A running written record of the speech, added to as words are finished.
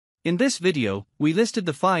In this video, we listed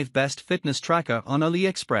the 5 best fitness tracker on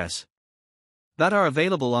AliExpress that are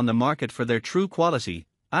available on the market for their true quality.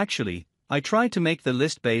 Actually, I tried to make the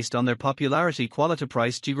list based on their popularity, quality,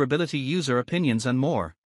 price, durability, user opinions and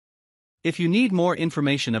more. If you need more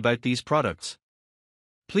information about these products,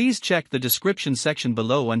 please check the description section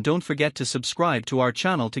below and don't forget to subscribe to our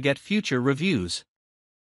channel to get future reviews.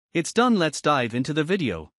 It's done, let's dive into the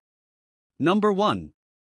video. Number 1.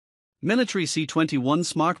 Military C21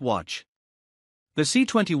 Smartwatch. The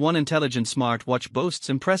C21 intelligent smartwatch boasts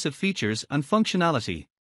impressive features and functionality.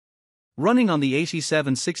 Running on the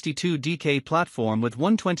 8762DK platform with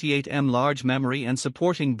 128M large memory and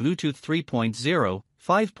supporting Bluetooth 3.0,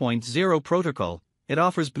 5.0 protocol, it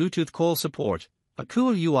offers Bluetooth call support, a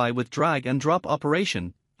cool UI with drag and drop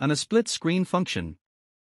operation, and a split screen function.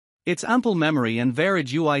 Its ample memory and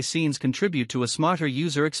varied UI scenes contribute to a smarter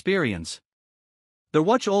user experience. The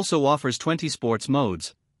watch also offers 20 sports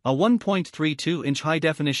modes, a 1.32-inch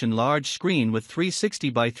high-definition large screen with 360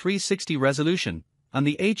 by 360 resolution, and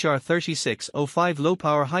the HR3605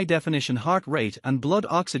 low-power high-definition heart rate and blood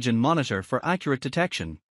oxygen monitor for accurate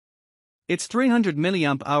detection. Its 300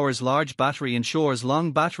 mAh large battery ensures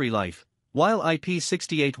long battery life, while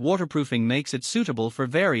IP68 waterproofing makes it suitable for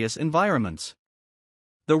various environments.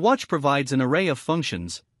 The watch provides an array of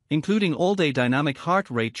functions, including all-day dynamic heart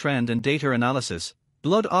rate trend and data analysis,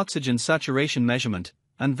 blood oxygen saturation measurement,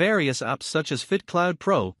 and various apps such as FitCloud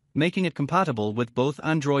Pro, making it compatible with both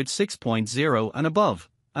Android 6.0 and above,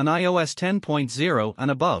 and iOS 10.0 and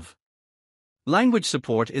above. Language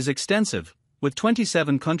support is extensive, with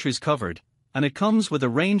 27 countries covered, and it comes with a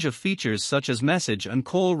range of features such as message and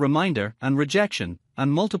call reminder and rejection,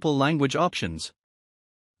 and multiple language options.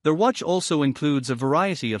 The watch also includes a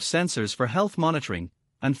variety of sensors for health monitoring,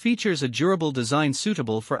 and features a durable design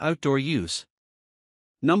suitable for outdoor use.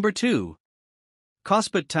 Number 2.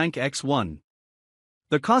 KOSPET Tank X1.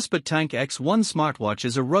 The KOSPET Tank X1 smartwatch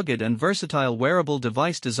is a rugged and versatile wearable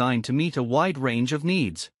device designed to meet a wide range of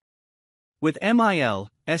needs. With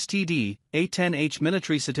MIL, STD, A10H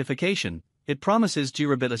military certification, it promises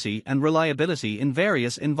durability and reliability in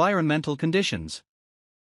various environmental conditions.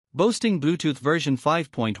 Boasting Bluetooth version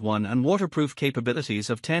 5.1 and waterproof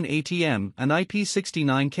capabilities of 10 ATM and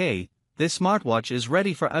IP69K, this smartwatch is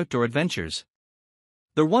ready for outdoor adventures.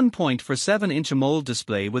 The 1.47-inch AMOLED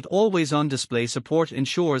display with always-on display support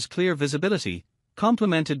ensures clear visibility,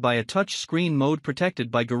 complemented by a touch screen mode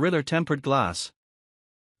protected by Gorilla tempered glass.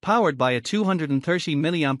 Powered by a 230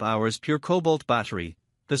 mAh pure cobalt battery,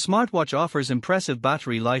 the smartwatch offers impressive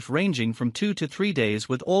battery life ranging from 2 to 3 days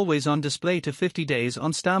with always-on display to 50 days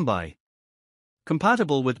on standby.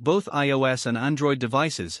 Compatible with both iOS and Android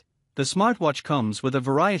devices, the smartwatch comes with a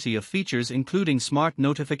variety of features including smart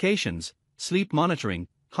notifications, sleep monitoring,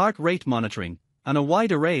 heart rate monitoring, and a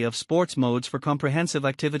wide array of sports modes for comprehensive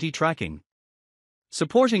activity tracking.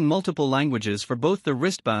 Supporting multiple languages for both the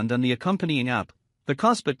wristband and the accompanying app, the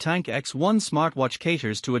KOSPET Tank X1 smartwatch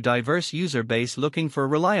caters to a diverse user base looking for a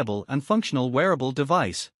reliable and functional wearable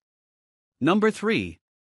device. Number 3.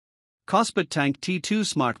 KOSPET Tank T2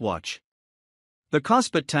 Smartwatch. The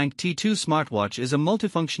KOSPET Tank T2 smartwatch is a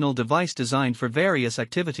multifunctional device designed for various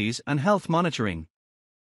activities and health monitoring.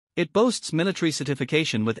 It boasts military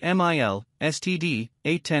certification with MIL, STD,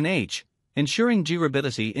 A10H, ensuring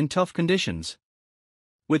durability in tough conditions.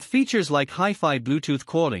 With features like hi-fi Bluetooth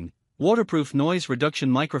calling, waterproof noise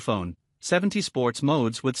reduction microphone, 70 sports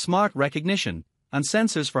modes with smart recognition, and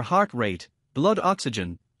sensors for heart rate, blood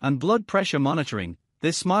oxygen, and blood pressure monitoring,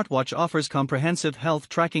 this smartwatch offers comprehensive health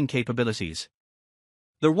tracking capabilities.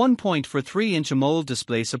 The 1.43-inch AMOLED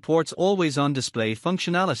display supports always-on display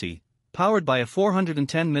functionality, powered by a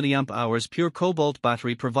 410 mAh pure cobalt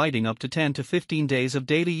battery providing up to 10 to 15 days of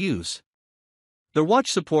daily use. The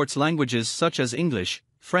watch supports languages such as English,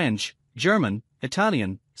 French, German,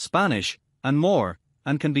 Italian, Spanish, and more,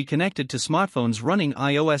 and can be connected to smartphones running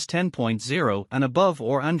iOS 10.0 and above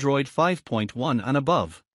or Android 5.1 and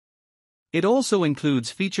above. It also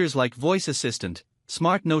includes features like voice assistant,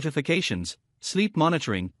 smart notifications, sleep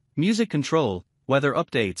monitoring, music control, weather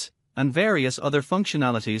updates, and various other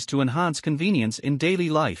functionalities to enhance convenience in daily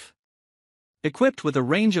life. Equipped with a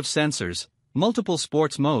range of sensors, multiple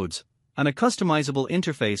sports modes, and a customizable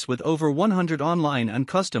interface with over 100 online and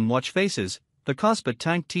custom watch faces, the KOSPET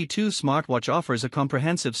Tank T2 smartwatch offers a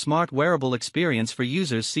comprehensive smart wearable experience for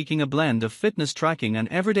users seeking a blend of fitness tracking and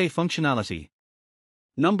everyday functionality.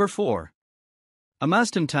 Number 4.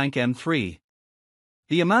 AMAZTIM Tank M3.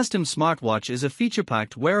 The AMAZTIM smartwatch is a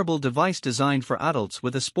feature-packed wearable device designed for adults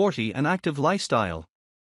with a sporty and active lifestyle.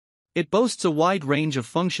 It boasts a wide range of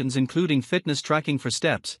functions including fitness tracking for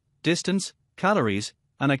steps, distance, calories,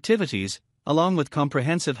 and activities, along with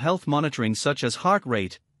comprehensive health monitoring such as heart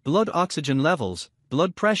rate, blood oxygen levels,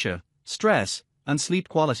 blood pressure, stress, and sleep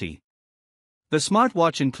quality. The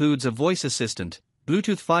smartwatch includes a voice assistant,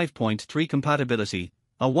 Bluetooth 5.3 compatibility,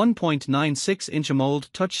 a 1.96-inch AMOLED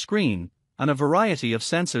touchscreen, and a variety of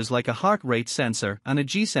sensors like a heart rate sensor and a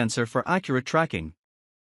G sensor for accurate tracking.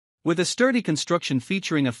 With a sturdy construction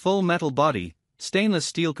featuring a full metal body, stainless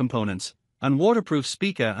steel components, and waterproof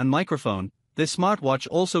speaker and microphone, this smartwatch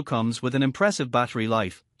also comes with an impressive battery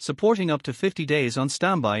life, supporting up to 50 days on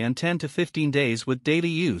standby and 10 to 15 days with daily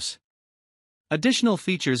use. Additional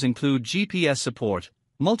features include GPS support,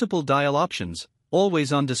 multiple dial options,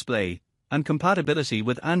 always-on display, and compatibility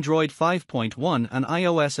with Android 5.1 and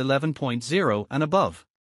iOS 11.0 and above.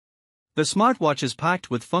 The smartwatch is packed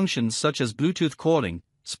with functions such as Bluetooth calling,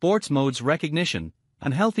 sports modes recognition,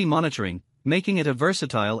 and healthy monitoring, making it a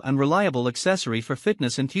versatile and reliable accessory for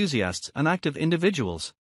fitness enthusiasts and active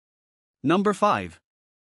individuals. Number 5.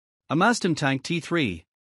 AMAZTIM Tank T3.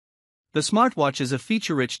 The smartwatch is a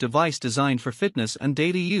feature-rich device designed for fitness and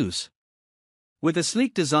daily use. With a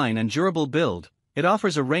sleek design and durable build, it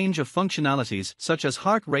offers a range of functionalities such as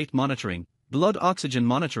heart rate monitoring, blood oxygen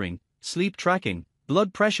monitoring, sleep tracking,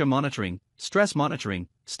 blood pressure monitoring, stress monitoring,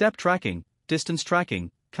 step tracking, distance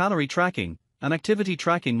tracking, calorie tracking, and activity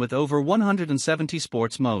tracking with over 170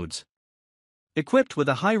 sports modes. Equipped with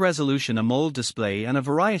a high-resolution AMOLED display and a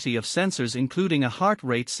variety of sensors including a heart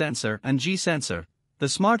rate sensor and G sensor, the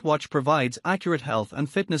smartwatch provides accurate health and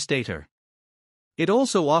fitness data. It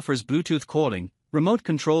also offers Bluetooth calling, remote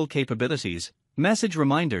control capabilities, message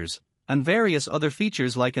reminders, and various other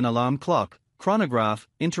features like an alarm clock, chronograph,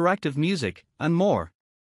 interactive music, and more.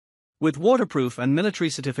 With waterproof and military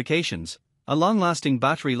certifications, a long-lasting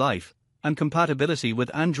battery life, and compatibility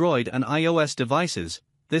with Android and iOS devices,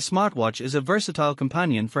 this smartwatch is a versatile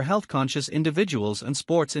companion for health-conscious individuals and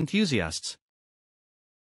sports enthusiasts.